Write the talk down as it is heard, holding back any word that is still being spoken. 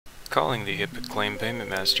Calling the HIPAA Claim Payment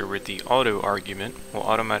Master with the auto argument will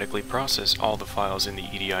automatically process all the files in the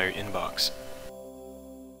EDI inbox.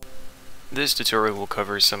 This tutorial will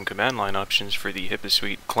cover some command line options for the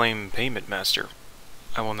HIPAAsuite Claim Payment Master.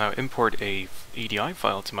 I will now import a EDI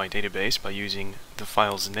file to my database by using the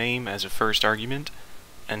file's name as a first argument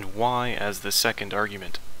and Y as the second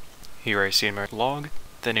argument. Here I see in my log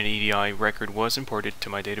that an EDI record was imported to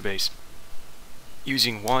my database.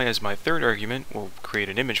 Using Y as my third argument will create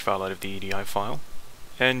an image file out of the EDI file,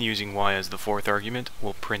 and using Y as the fourth argument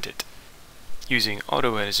will print it. Using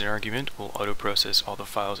auto as an argument will auto-process all the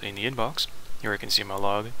files in the inbox. Here I can see in my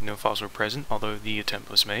log no files were present, although the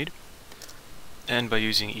attempt was made. And by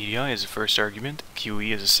using EDI as a first argument,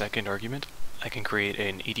 QE as a second argument, I can create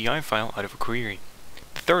an EDI file out of a query.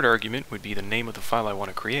 The third argument would be the name of the file I want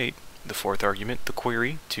to create, the fourth argument, the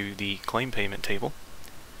query to the claim payment table,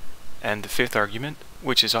 and the fifth argument,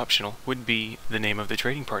 which is optional, would be the name of the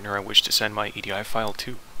trading partner I wish to send my EDI file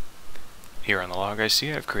to. Here on the log I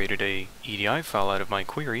see I've created a EDI file out of my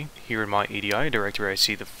query. Here in my EDI directory I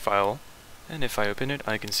see the file, and if I open it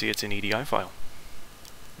I can see it's an EDI file.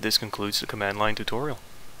 This concludes the command line tutorial.